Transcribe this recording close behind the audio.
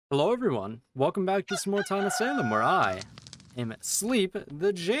Hello everyone, welcome back to some more time of Salem, where I am Sleep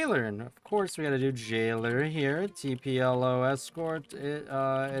the Jailor, and of course we gotta do Jailor here, TPLO escort,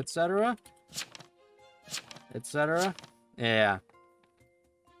 etc. Etc. Yeah.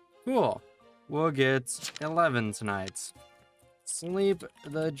 Cool. We'll get 11 tonight. Sleep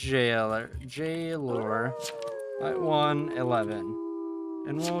the Jailor at 111.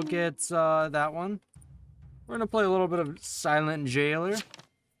 And we'll get that one. We're gonna play a little bit of Silent Jailor.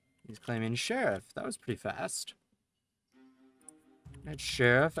 He's claiming Sheriff. That was pretty fast. It's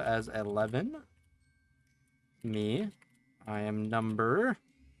Sheriff as 11. Me. I am number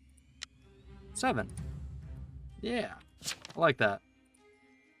 7. Yeah. I like that.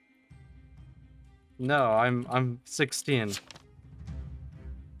 No, I'm 16.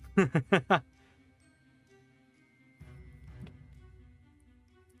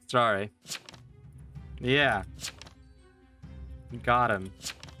 Sorry. Yeah. Got him.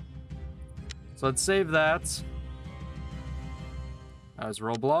 So let's save that. I was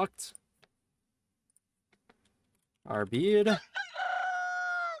roll-blocked. RB'd. I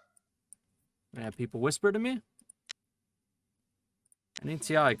have people whisper to me. Any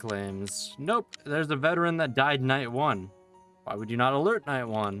TI claims? Nope. There's a veteran that died night 1. Why would you not alert night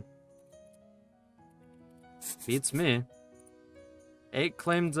 1? Beats me. 8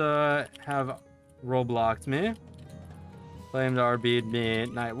 claimed to have roll-blocked me. Claimed RB'd me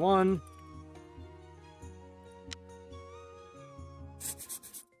night 1.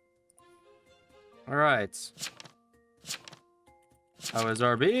 Alright. I was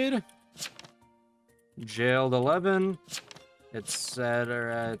RB'd. Jailed 11.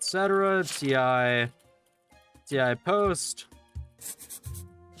 Etc. etc. TI post.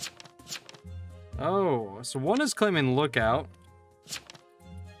 Oh, so one is claiming lookout.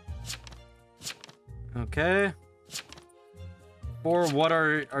 Okay. 4, what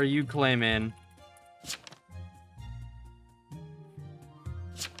are you claiming?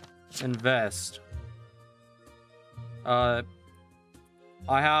 Invest. I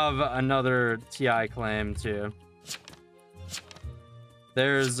have another TI claim too.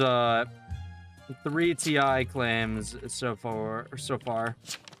 There's 3 TI claims so far.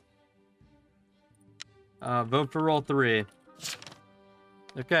 Vote for roll 3.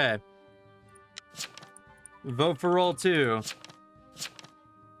 Okay. Vote for roll 2.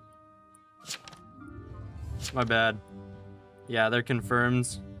 My bad. Yeah, they're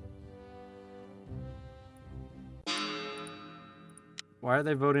confirmed. Why are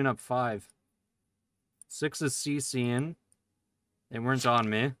they voting up 5? 6 is CCing. They weren't on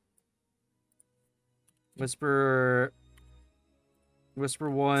me. Whisper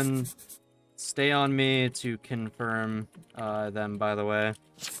 1, stay on me to confirm them, by the way.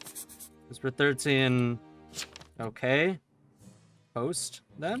 Whisper 13, okay. Post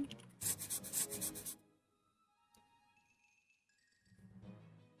them.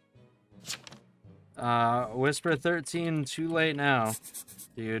 Whisper 13, too late now,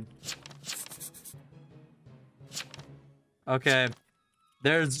 dude. Okay.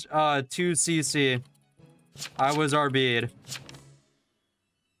 There's 2 CC. I was RB'd.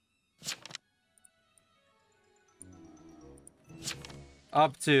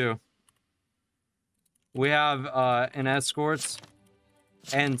 Up 2. We have an escort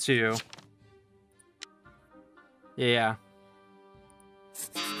and 2. Yeah.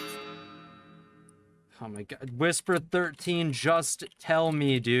 Oh my god. Whisper 13, just tell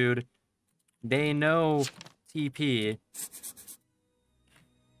me, dude. They know TP.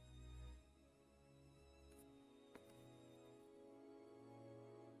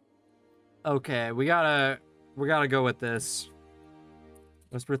 Okay, we gotta go with this.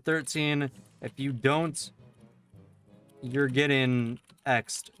 Whisper 13, if you don't, you're getting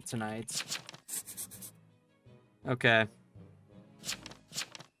X'd tonight. Okay.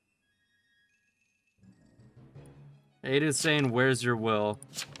 8 is saying, where's your will?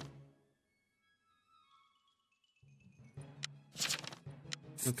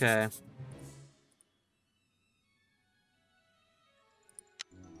 Okay.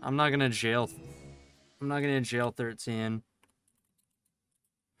 I'm not gonna jail 13.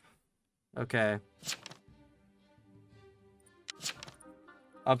 Okay.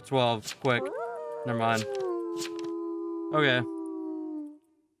 Up 12, quick. Never mind. Okay.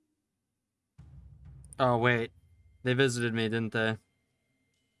 Oh, wait. They visited me, didn't they?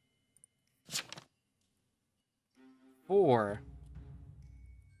 4.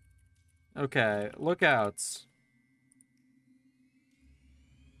 Okay, lookouts.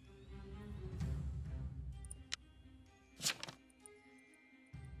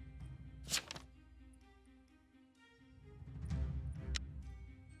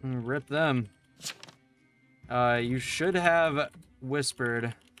 Rip them. You should have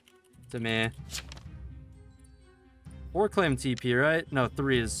whispered to me. 4 claim TP, right? No,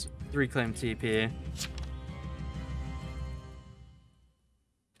 3 claim TP.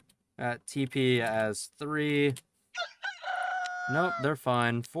 TP as 3. Nope, they're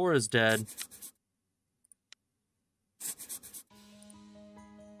fine. 4 is dead.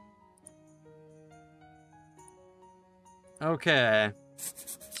 Okay.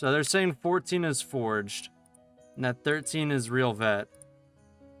 So they're saying 14 is forged. And that 13 is real vet.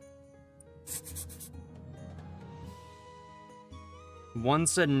 One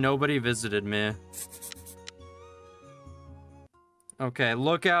said nobody visited me. Okay,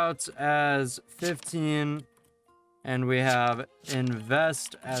 lookouts as 15. And we have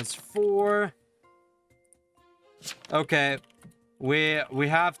invest as 4. Okay. We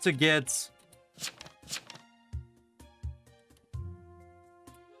have to get...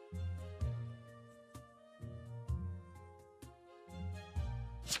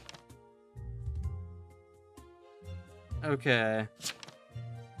 Okay.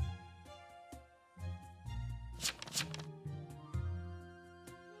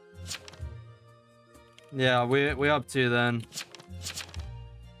 Yeah, we up to then.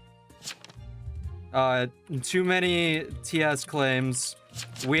 Too many TS claims.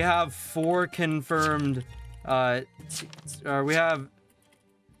 We have 4 confirmed, we have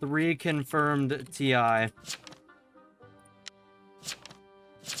 3 confirmed TI.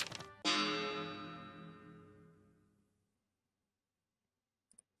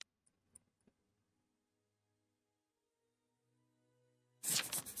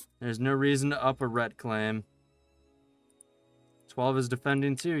 There's no reason to up a red claim. 12 is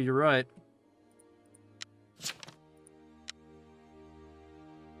defending too, you're right.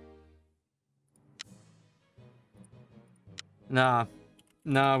 Nah,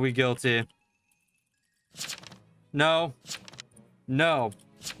 we guilty. No,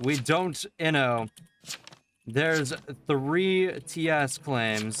 we don't inno. There's 3 TS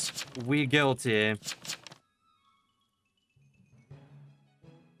claims. We guilty.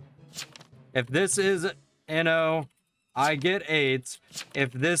 If this is inno, I get 8.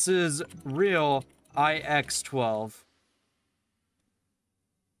 If this is real, I X 12.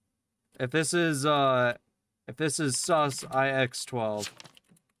 If this is sus, I X 12.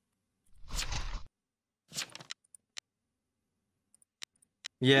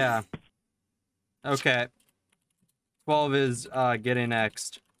 Yeah. Okay. 12 is getting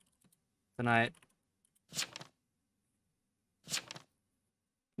X'd tonight.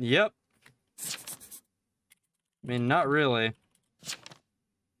 Yep. I mean, not really.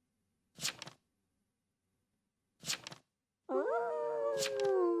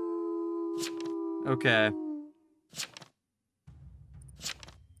 Okay.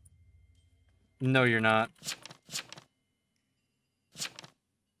 No, you're not.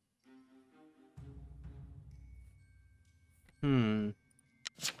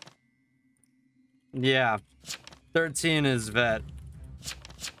 Yeah. 13 is vet.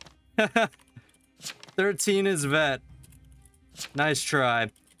 13 is vet. Nice try.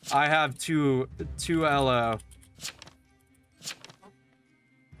 I have two LO.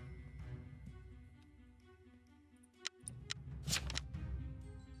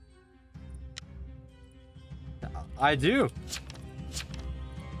 I do.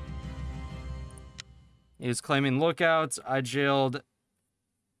 He was claiming lookouts. I jailed...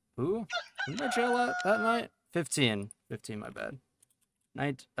 Who? Who did I jail at that night? 15. 15, my bad.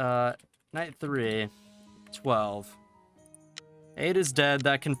 Night 3. 12. 8 is dead.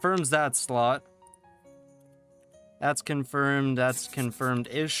 That confirms that slot. That's confirmed. That's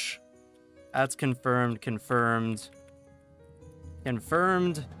confirmed-ish. That's confirmed. Confirmed.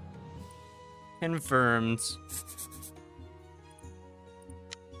 Confirmed. Confirmed.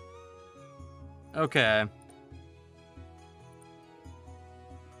 Okay.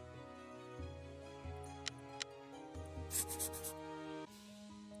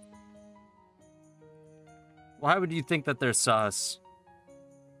 Why would you think that they're sus?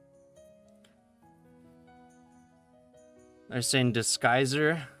 They're saying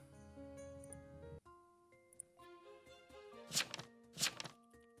disguiser.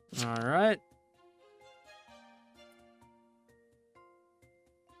 All right.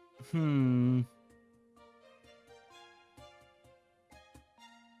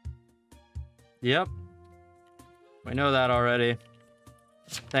 Yep. We know that already.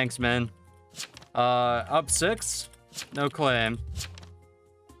 Thanks, man. Up 6? No claim.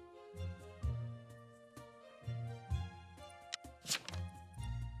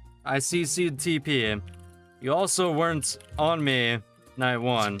 I CC'd TP. You also weren't on me night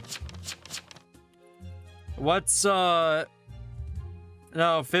 1. What's, no,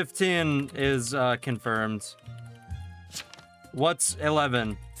 15 is, confirmed. What's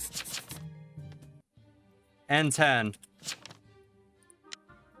 11? And 10.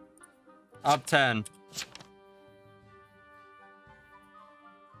 Up 10.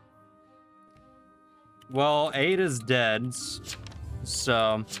 Well, 8 is dead,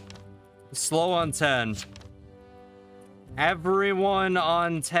 so slow on 10. Everyone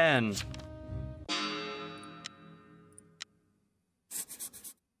on 10.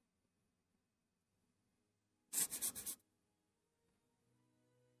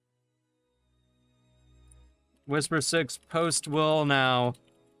 Whisper 6, post will now,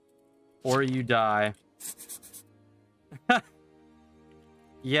 or you die.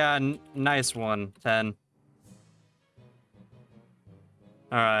 Yeah, nice one, 10.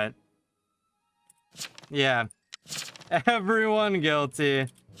 Alright. Yeah. Everyone guilty.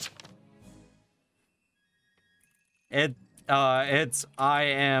 It's I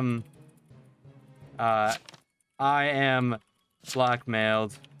am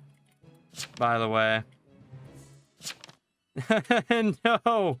blackmailed, by the way.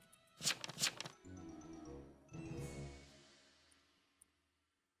 No!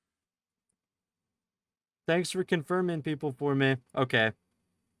 Thanks for confirming people for me. Okay.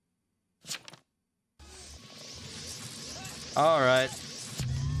 Alright.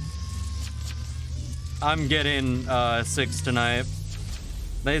 I'm getting 6 tonight.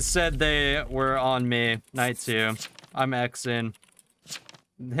 They said they were on me, night 2. I'm Xing.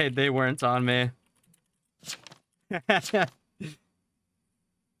 They weren't on me. That's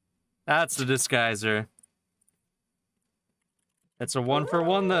the disguiser. It's a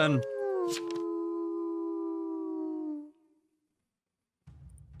 1-for-1 then.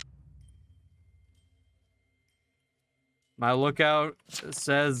 My lookout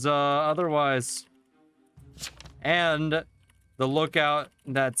says otherwise. And the lookout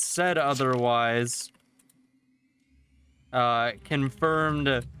that said otherwise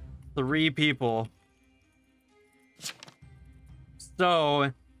confirmed 3 people.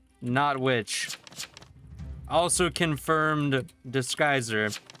 So, not witch. Also confirmed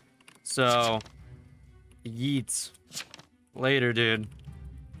disguiser. So, yeet. Later, dude.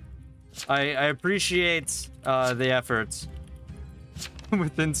 I appreciate the efforts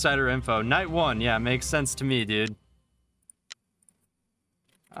with insider info. Night 1, yeah, makes sense to me, dude.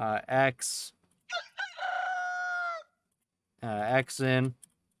 X. X in.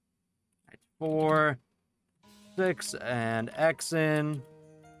 Night 4. 6 and X in.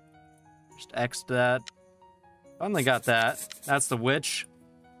 Just X that. Finally got that. That's the witch.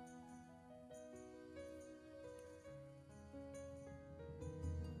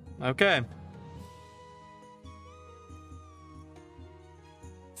 Okay.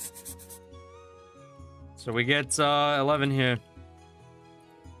 So we get 11 here.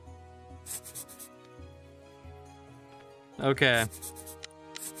 Okay.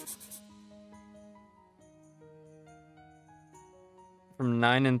 From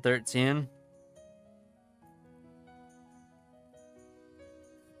 9 and 13.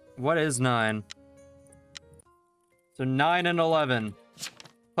 What is 9? So 9 and 11.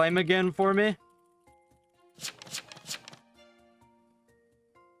 Claim again for me.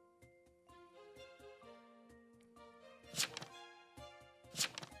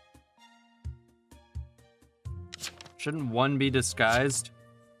 Shouldn't 1 be disguised?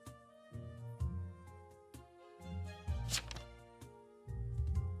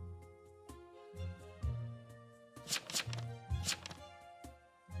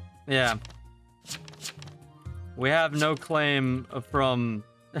 Yeah. We have no claim from...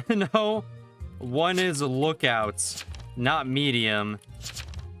 No. 1 is lookouts, not medium.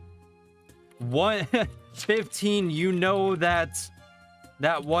 15, you know that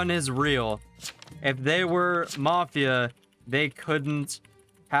 1 is real. If they were Mafia, they couldn't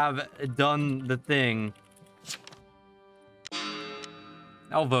have done the thing.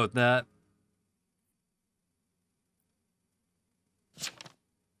 I'll vote that.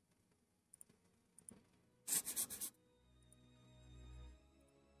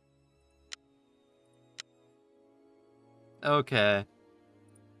 Okay.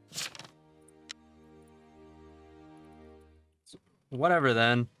 Whatever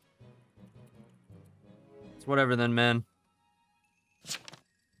then. It's whatever then, man.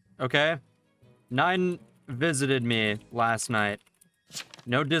 Okay. 9 visited me last night.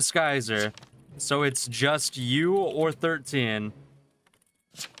 No disguiser. So it's just you or 13.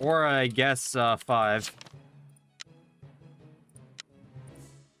 Or I guess 5.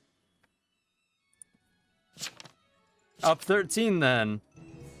 Up 13 then.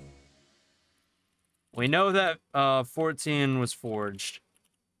 We know that 14 was forged.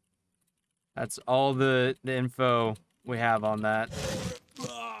 That's all the info we have on that.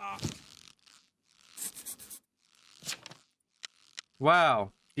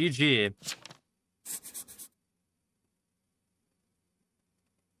 Wow. GG.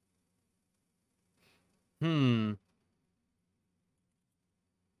 I'm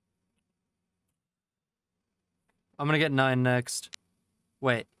gonna get 9 next.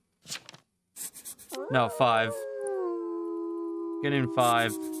 Wait. No, 5. Getting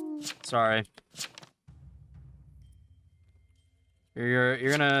 5. Sorry.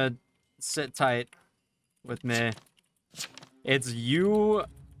 You're gonna sit tight with me. It's you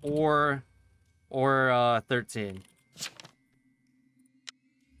or 13.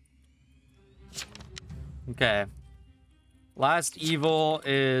 Okay. Last evil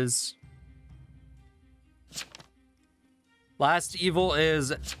is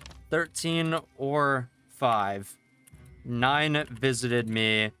 13 or 5. 9 visited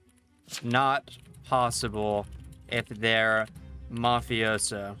me. Not possible if they're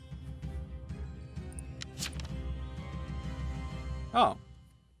mafioso. Oh.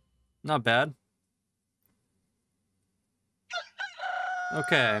 Not bad.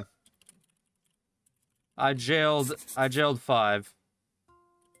 Okay. I jailed 5.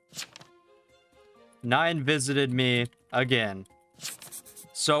 9 visited me again.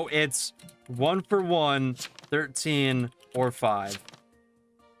 So it's 1 for 1, 13 or 5.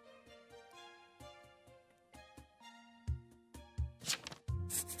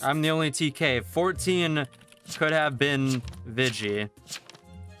 I'm the only TK. 14 could have been Vigi.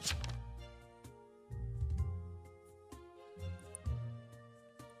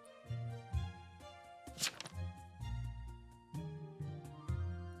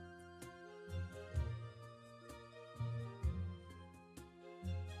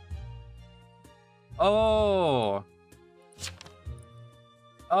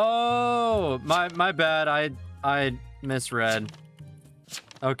 Oh, my bad. I misread.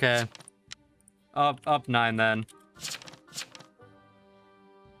 Okay. Up 9 then.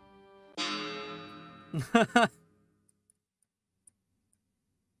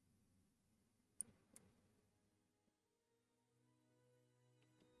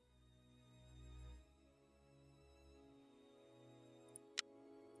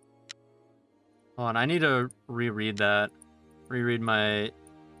 Hold on, I need to reread that. Reread my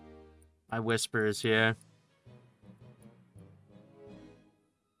whispers here.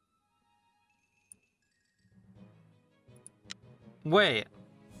 Wait.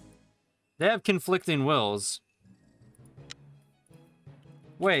 They have conflicting wills.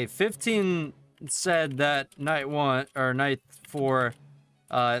 Wait, 15 said that night 1 or night 4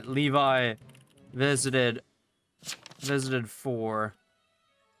 Levi visited 4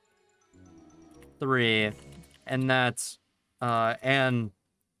 3 and that's and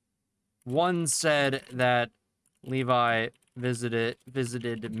 1 said that Levi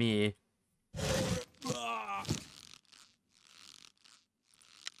visited me.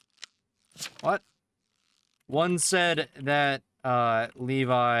 What? 1 said that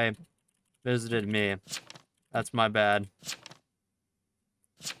Levi visited me. That's my bad.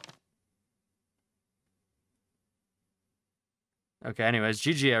 Okay, anyways,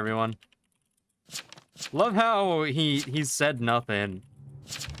 GG everyone. Love how he said nothing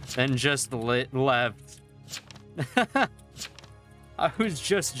and just left. I was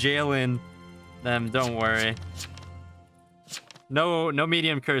just jailing them, don't worry. No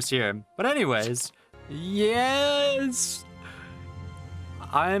medium curse here. But anyways, yes!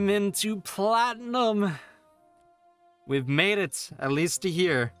 I'm into platinum. We've made it, at least to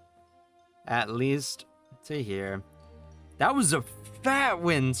here. At least to here. That was a fat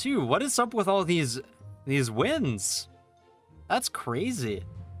win too. What is up with all these wins? That's crazy.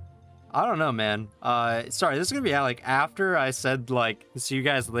 I don't know, man. Sorry, this is gonna be like after I said like see you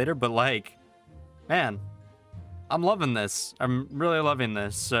guys later, but like, man, I'm loving this. I'm really loving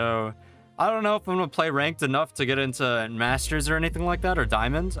this. So I don't know if I'm gonna play ranked enough to get into Masters or anything like that, or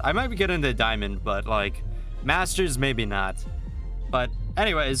Diamond. I might get into Diamond, but like Masters maybe not. But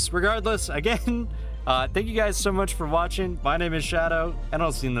anyways, regardless, again, thank you guys so much for watching. My name is Shadow, and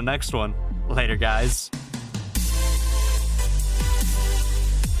I'll see you in the next one. Later, guys.